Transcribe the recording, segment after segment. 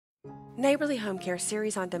Neighborly Home Care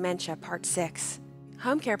Series on Dementia, Part 6.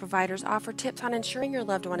 Home care providers offer tips on ensuring your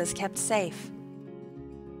loved one is kept safe.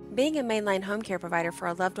 Being a mainline home care provider for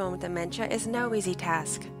a loved one with dementia is no easy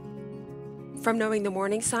task. From knowing the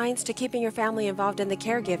warning signs to keeping your family involved in the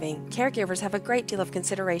caregiving, caregivers have a great deal of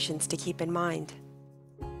considerations to keep in mind.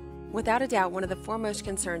 Without a doubt, one of the foremost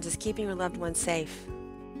concerns is keeping your loved one safe.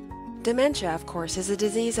 Dementia, of course, is a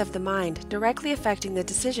disease of the mind, directly affecting the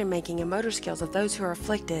decision-making and motor skills of those who are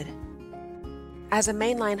afflicted. As a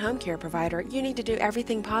mainline home care provider, you need to do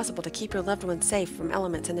everything possible to keep your loved one safe from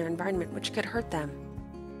elements in their environment which could hurt them.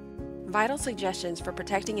 Vital suggestions for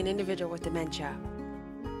protecting an individual with dementia.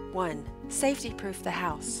 1. Safety-proof the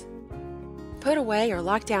house. Put away or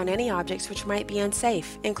lock down any objects which might be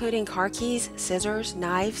unsafe, including car keys, scissors,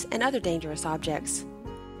 knives, and other dangerous objects.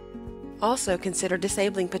 Also consider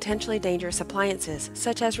disabling potentially dangerous appliances,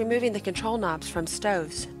 such as removing the control knobs from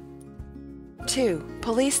stoves. 2.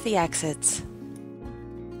 Police the exits.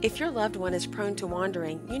 If your loved one is prone to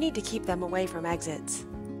wandering, you need to keep them away from exits.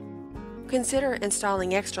 Consider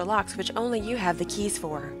installing extra locks which only you have the keys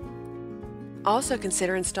for. Also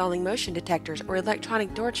consider installing motion detectors or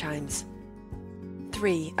electronic door chimes.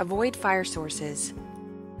 3. Avoid fire sources.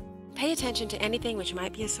 Pay attention to anything which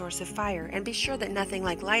might be a source of fire and be sure that nothing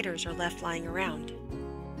like lighters are left lying around.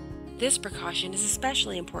 This precaution is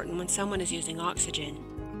especially important when someone is using oxygen.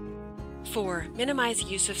 4. Minimize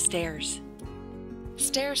use of stairs.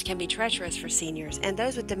 Stairs can be treacherous for seniors, and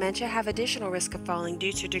those with dementia have additional risk of falling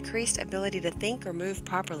due to decreased ability to think or move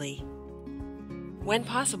properly. When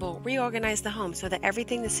possible, reorganize the home so that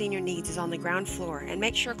everything the senior needs is on the ground floor and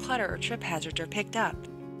make sure clutter or trip hazards are picked up.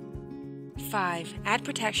 5. Add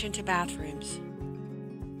protection to bathrooms.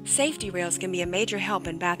 Safety rails can be a major help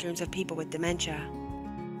in bathrooms of people with dementia.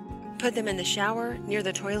 Put them in the shower, near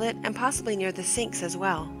the toilet, and possibly near the sinks as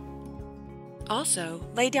well. Also,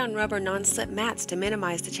 lay down rubber non-slip mats to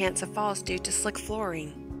minimize the chance of falls due to slick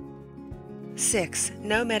flooring. 6.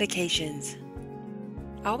 No medications.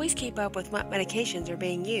 Always keep up with what medications are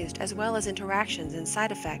being used as well as interactions and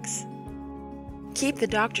side effects. Keep the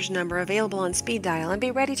doctor's number available on speed dial and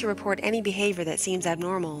be ready to report any behavior that seems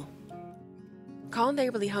abnormal. Call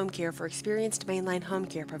Neighborly Home Care for experienced mainline home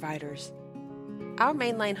care providers. Our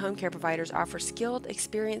mainline home care providers offer skilled,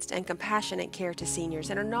 experienced, and compassionate care to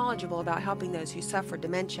seniors and are knowledgeable about helping those who suffer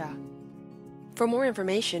dementia. For more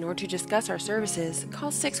information or to discuss our services,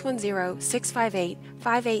 call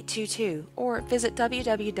 610-658-5822 or visit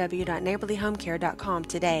www.neighborlyhomecare.com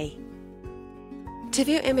today. To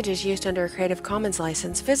view images used under a Creative Commons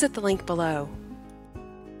license, visit the link below.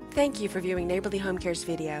 Thank you for viewing Neighborly Home Care's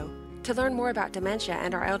video. To learn more about dementia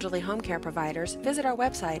and our elderly home care providers, visit our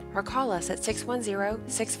website or call us at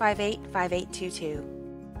 610-658-5822.